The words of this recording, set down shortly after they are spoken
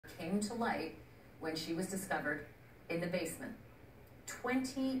came to light when she was discovered in the basement.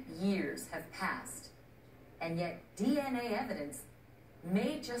 20 years have passed, and yet DNA evidence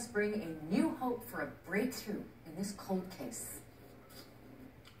may just bring a new hope for a breakthrough in this cold case.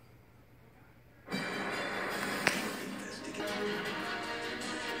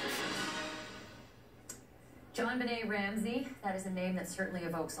 JonBenet Ramsey, that is a name that certainly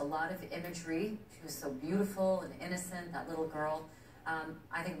evokes a lot of imagery. She was so beautiful and innocent, that little girl.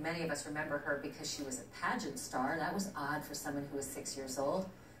 I think many of us remember her because she was a pageant star. That was odd for someone who was 6 years old.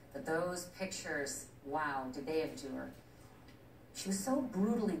 But those pictures, wow, did they endure. She was so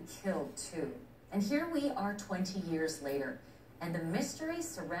brutally killed, too. And here we are 20 years later, and the mystery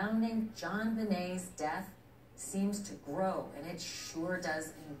surrounding JonBenet's death seems to grow, and it sure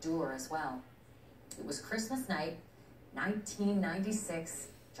does endure as well. It was Christmas night, 1996.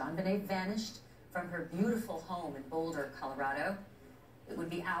 JonBenet vanished from her beautiful home in Boulder, Colorado. It would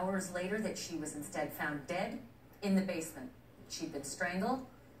be hours later that she was instead found dead in the basement. She'd been strangled.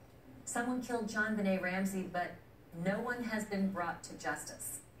 Someone killed JonBenet Ramsey, but no one has been brought to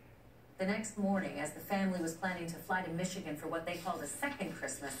justice. The next morning, as the family was planning to fly to Michigan for what they called a second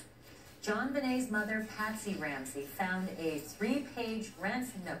Christmas, JonBenet's mother, Patsy Ramsey, found a 3-page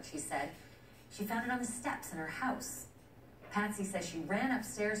ransom note, she said. She found it on the steps in her house. Patsy says she ran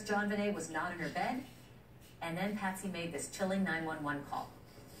upstairs. JonBenet was not in her bed. And then Patsy made this chilling 911 call.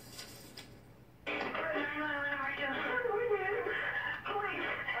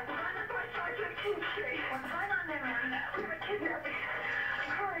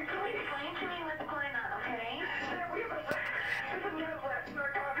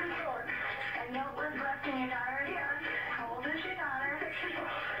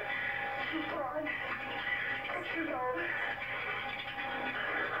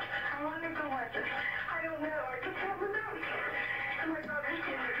 How long ago was it? I don't know. I just have a note. And my brother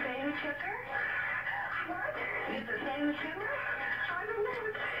said the same as sugar. What? Is the same as sugar? I don't know.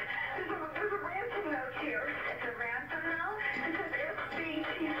 There's a ransom note here. It's a ransom note? It says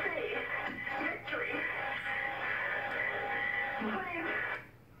SBTC. Victory. Please.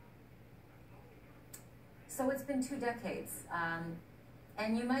 So it's been 2 decades.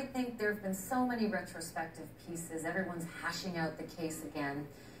 And you might think there have been so many retrospective pieces, everyone's hashing out the case again.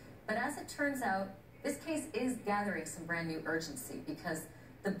 But as it turns out, this case is gathering some brand new urgency because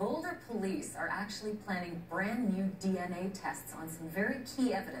the Boulder police are actually planning brand new DNA tests on some very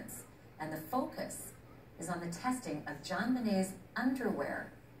key evidence. And the focus is on the testing of JonBenet's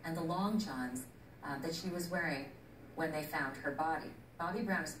underwear and the long johns that she was wearing when they found her body. Bobby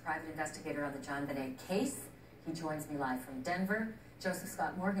Brown is a private investigator on the JonBenet case. He joins me live from Denver. Joseph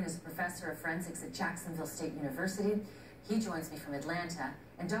Scott Morgan is a professor of forensics at Jacksonville State University. He joins me from Atlanta.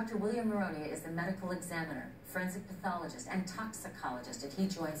 And Dr. William Maroney is the medical examiner, forensic pathologist, and toxicologist. And he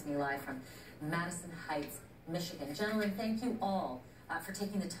joins me live from Madison Heights, Michigan. Gentlemen, thank you all for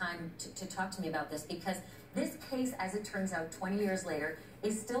taking the time to talk to me about this, because this case, as it turns out 20 years later,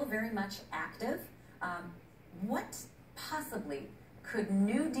 is still very much active. What possibly could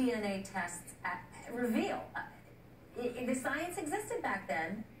new DNA tests reveal? The science existed back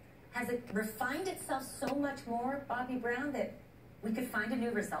then. Has it refined itself so much more, Bobby Brown, that we could find a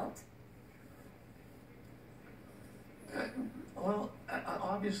new result? Well,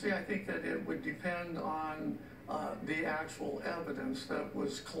 obviously, I think that it would depend on the actual evidence that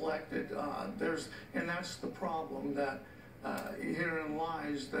was collected. And that's the problem that herein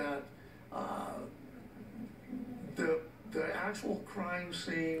lies, that the actual crime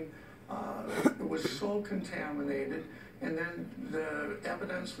scene was so contaminated, and then the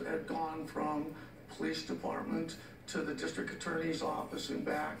evidence had gone from police department to the district attorney's office and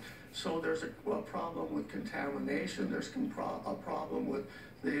back. So there's a problem with contamination. There's a problem with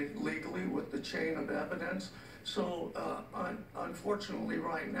legally with the chain of evidence. So unfortunately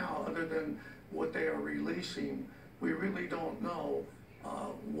right now, other than what they are releasing, we really don't know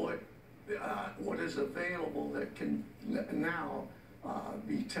what is available that can now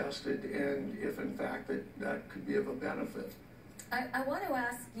be tested, and if in fact that could be of a benefit. I want to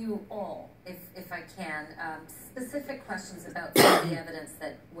ask you all, if I can, specific questions about some of the evidence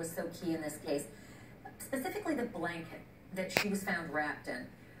that was so key in this case, specifically the blanket that she was found wrapped in.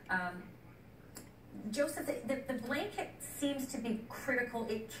 Joseph, the blanket seems to be critical.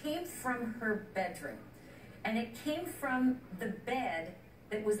 It came from her bedroom, and it came from the bed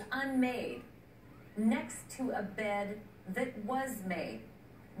that was unmade next to a bed that was made.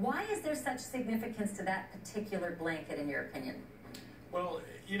 Why is there such significance to that particular blanket, in your opinion? Well,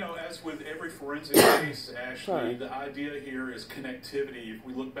 you know, as with every forensic case, Ashley, the idea here is connectivity. If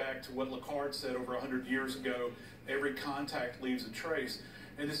we look back to what Lacard said over 100 years ago, every contact leaves a trace.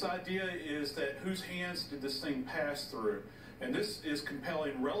 And this idea is that whose hands did this thing pass through? And this is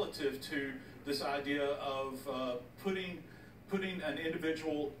compelling relative to this idea of putting an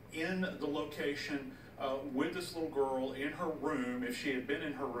individual in the location with this little girl in her room, if she had been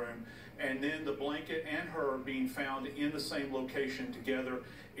in her room, and then the blanket and her being found in the same location together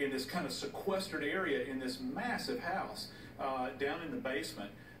in this kind of sequestered area in this massive house down in the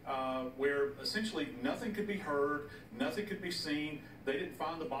basement, where essentially nothing could be heard, nothing could be seen. They didn't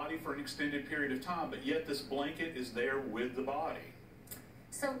find the body for an extended period of time, but yet this blanket is there with the body.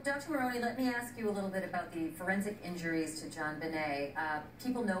 So, Dr. Maroney, let me ask you a little bit about the forensic injuries to JonBenet.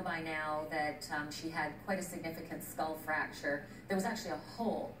 People know by now that she had quite a significant skull fracture. There was actually a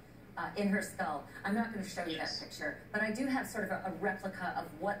hole in her skull. I'm not going to show you that picture, but I do have sort of a replica of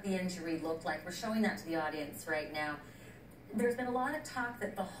what the injury looked like. We're showing that to the audience right now. There's been a lot of talk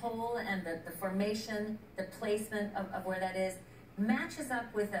that the hole and the formation, the placement of where that is, matches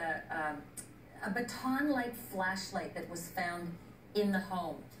up with a baton-like flashlight that was found in the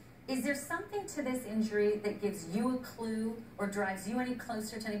home. Is there something to this injury that gives you a clue or drives you any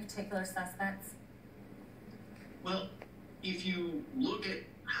closer to any particular suspects? Well, if you look at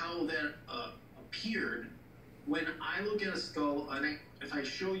how that appeared, when I look at a skull, and if I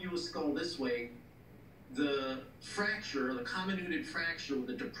show you a skull this way, the fracture, the comminuted fracture,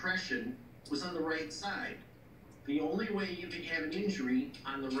 the depression, was on the right side. The only way you can have an injury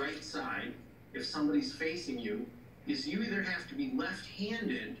on the right side, if somebody's facing you, is you either have to be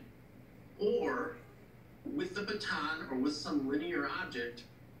left-handed or with the baton or with some linear object,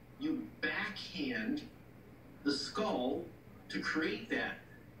 you backhand the skull to create that.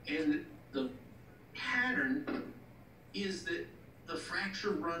 And the pattern is that the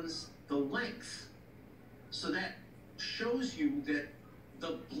fracture runs the length. So that shows you that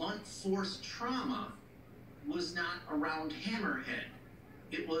the blunt force trauma was not around hammerhead.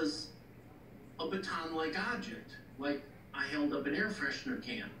 It was a baton-like object, like I held up an air freshener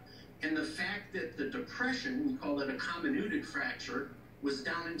can. And the fact that the depression, we call it a comminuted fracture, was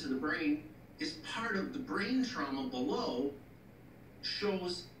down into the brain, is part of the brain trauma below,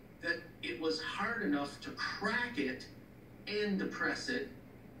 shows that it was hard enough to crack it and depress it,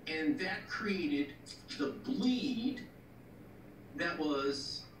 and that created the bleed that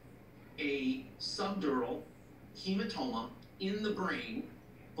was a subdural hematoma in the brain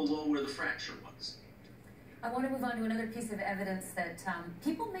below where the fracture was. I want to move on to another piece of evidence that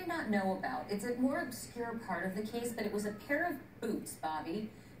people may not know about. It's a more obscure part of the case, but it was a pair of boots, Bobby,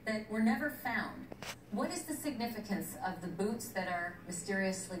 that were never found. What is the significance of the boots that are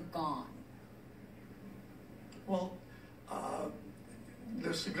mysteriously gone? Well,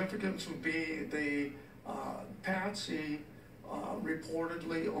 the significance would be the Patsy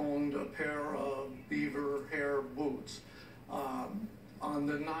reportedly owned a pair of beaver hair boots. On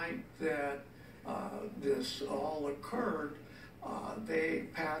the night that this all occurred,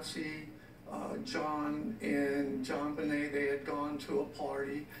 Patsy, John, and JonBenet, they had gone to a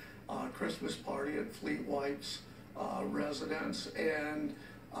party, Christmas party at Fleet White's residence, and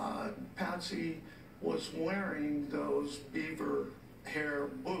Patsy was wearing those beaver hair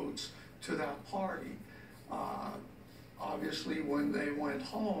boots to that party. Obviously, when they went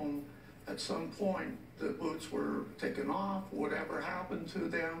home, at some point, the boots were taken off. Whatever happened to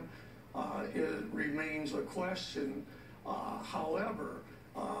them, it remains a question. However,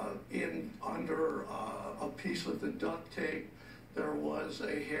 under a piece of the duct tape, there was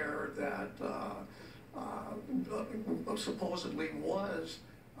a hair that supposedly was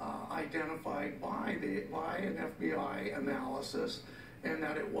identified by an FBI analysis, and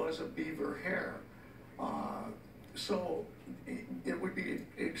that it was a beaver hair. So it would be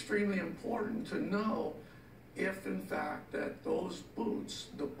extremely important to know if, in fact, that those boots,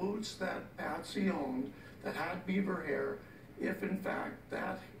 the boots that Patsy owned that had beaver hair, if, in fact,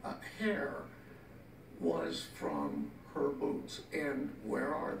 that hair was from her boots, and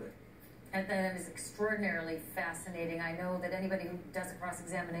where are they? And that is extraordinarily fascinating. I know that anybody who does a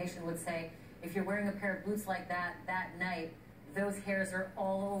cross-examination would say, if you're wearing a pair of boots like that night, those hairs are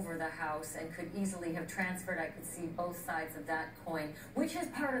all over the house and could easily have transferred. I could see both sides of that coin, which is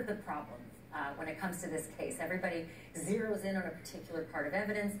part of the problem when it comes to this case. Everybody zeroes in on a particular part of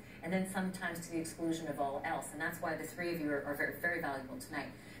evidence, and then sometimes to the exclusion of all else. And that's why the three of you are very, very valuable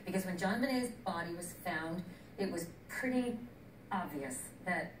tonight. Because when JonBenet's body was found, it was pretty obvious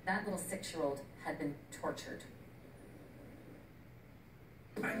that that little 6-year-old had been tortured.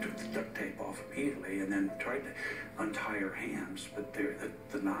 I took the duct tape off immediately and then tried to untie her hands, but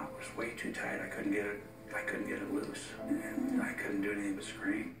the knot was way too tight. I couldn't get it loose, and I couldn't do anything but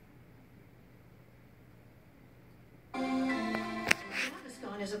scream. You have a skull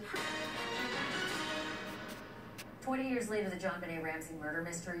is a 20 years later, the JonBenet Ramsey murder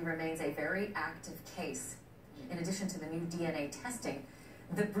mystery remains a very active case. In addition to the new DNA testing,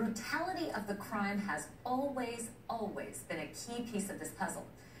 the brutality of the crime has always been a key piece of this puzzle.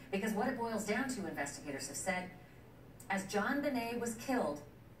 Because what it boils down to, investigators have said, as JonBenet was killed,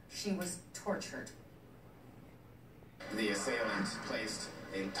 she was tortured. The assailant placed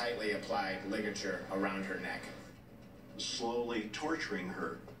a tightly applied ligature around her neck, slowly torturing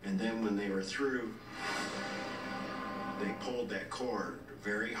her, and then when they were through, they pulled that cord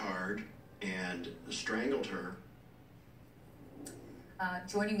very hard and strangled her.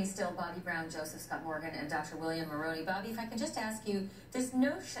 Joining me still, Bobby Brown, Joseph Scott Morgan, and Dr. William Maroney. Bobby, if I can just ask you, this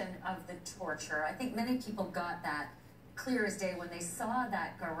notion of the torture, I think many people got that clear as day when they saw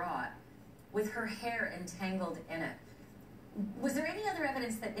that garrote with her hair entangled in it. Was there any other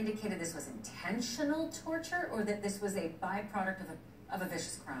evidence that indicated this was intentional torture or that this was a byproduct of a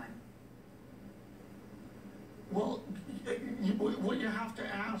vicious crime? Well, what you have to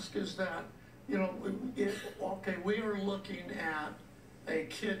ask is that, you know, okay, we are looking at a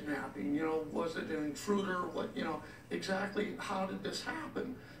kidnapping, you know, was it an intruder, what, you know, exactly how did this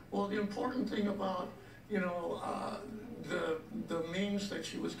happen? Well, the important thing about, you know, the means that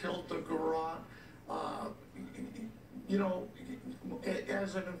she was killed, the garrote, you know,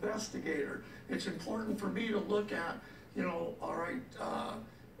 as an investigator, it's important for me to look at, you know, all right,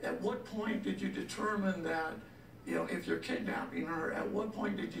 at what point did you determine that, you know, if you're kidnapping her, at what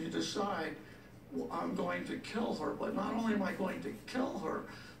point did you decide, well, I'm going to kill her, but not only am I going to kill her,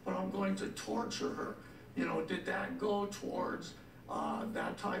 but I'm going to torture her. You know, did that go towards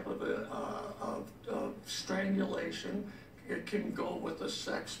that type of strangulation? It can go with a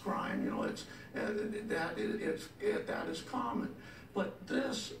sex crime, you know, that is common. But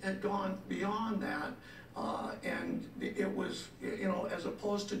this had gone beyond that, and it was, you know, as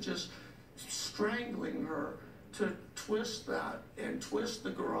opposed to just strangling her, to twist that and twist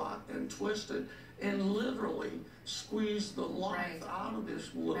the garrote and twist it and literally squeeze the life out of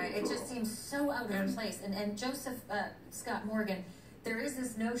this little girl. It just seems so out of place. And Joseph Scott Morgan, there is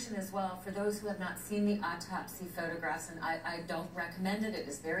this notion as well, for those who have not seen the autopsy photographs, and I don't recommend it, it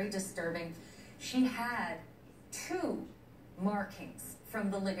is very disturbing. She had 2 markings from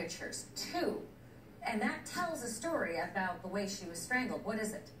the ligatures, 2. And that tells a story about the way she was strangled. What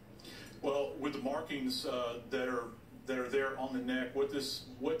is it? Well, with the markings that are there on the neck, what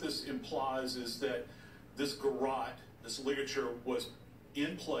this implies is that this garrote, this ligature, was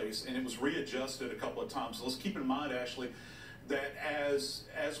in place and it was readjusted a couple of times. So let's keep in mind, Ashley, that as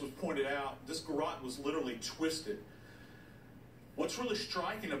was pointed out, this garrote was literally twisted. What's really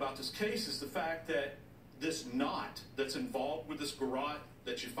striking about this case is the fact that this knot that's involved with this garrote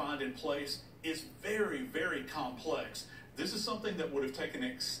that you find in place is very, very complex. This is something that would have taken an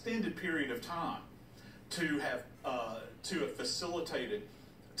extended period of time to have facilitated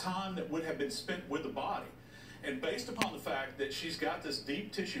time that would have been spent with the body. And based upon the fact that she's got this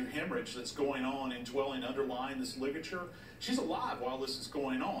deep tissue hemorrhage that's going on and underlying this ligature, she's alive while this is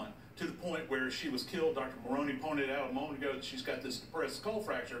going on, to the point where she was killed. Dr. Maroney pointed out a moment ago that she's got this depressed skull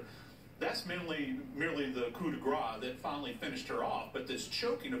fracture. That's merely the coup de grace that finally finished her off. But this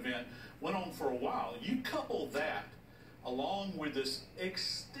choking event went on for a while. You couple that along with this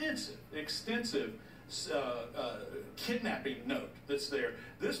extensive kidnapping note that's there.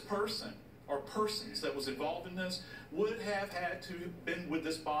 This person or persons that was involved in this would have had to have been with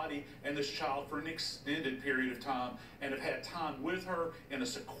this body and this child for an extended period of time and have had time with her in a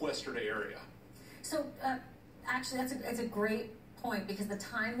sequestered area. So actually that's a great point, because the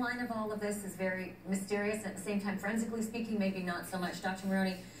timeline of all of this is very mysterious, and at the same time, forensically speaking, maybe not so much. Dr.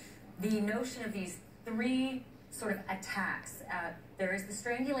 Maroney, the notion of these 3 sort of attacks. There is the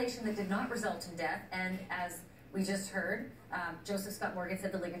strangulation that did not result in death, and as we just heard, Joseph Scott Morgan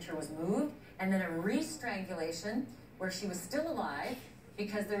said the ligature was moved, and then a re-strangulation where she was still alive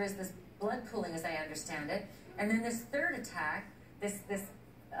because there is this blood pooling, as I understand it, and then this 3rd attack, this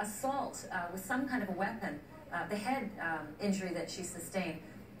assault with some kind of a weapon, the head injury that she sustained.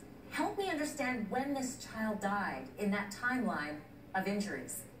 Help me understand when this child died in that timeline of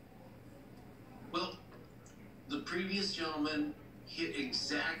injuries. Well, the previous gentleman hit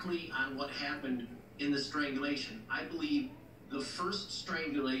exactly on what happened in the strangulation. I believe the first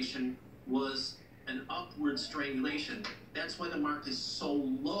strangulation was an upward strangulation. That's why the mark is so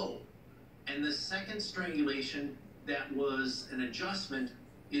low. And the second strangulation that was an adjustment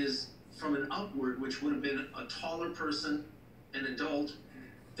is from an upward, which would have been a taller person, an adult,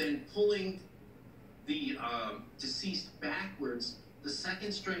 then pulling the deceased backwards. The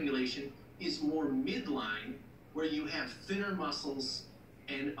second strangulation is more midline, where you have thinner muscles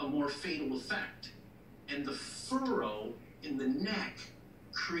and a more fatal effect. And the furrow in the neck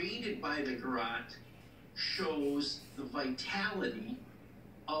created by the garrote shows the vitality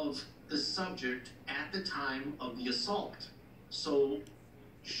of the subject at the time of the assault. So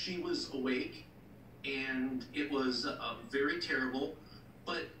she was awake, and it was very terrible.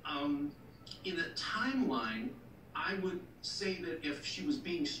 But in a timeline, I would say that if she was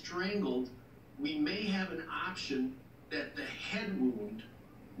being strangled, we may have an option that the head wound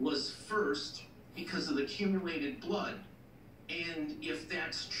was first because of the accumulated blood. And if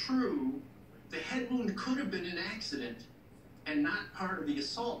that's true, the head wound could have been an accident and not part of the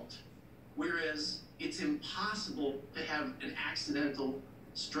assault. Whereas it's impossible to have an accidental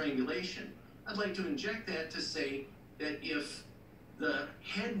strangulation. I'd like to inject that to say that if the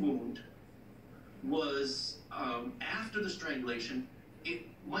head wound was after the strangulation, it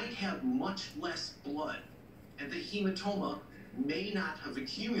might have much less blood, and the hematoma may not have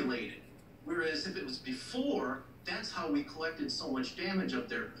accumulated. Whereas if it was before, that's how we collected so much damage up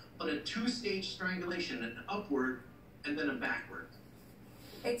there. But a two-stage strangulation, an upward and then a backward.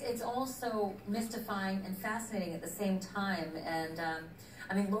 It's also mystifying and fascinating at the same time. And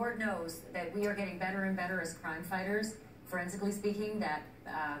I mean, Lord knows that we are getting better and better as crime fighters, forensically speaking, that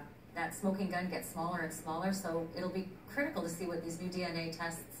that smoking gun gets smaller and smaller. So it'll be critical to see what these new DNA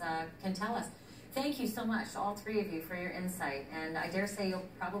tests can tell us. Thank you so much, all three of you, for your insight. And I dare say you'll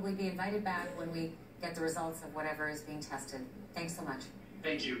probably be invited back when we get the results of whatever is being tested. Thanks so much.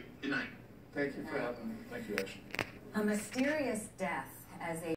 Thank you. Good night. Thank you for having me. Thank you, Ashley. A mysterious death as a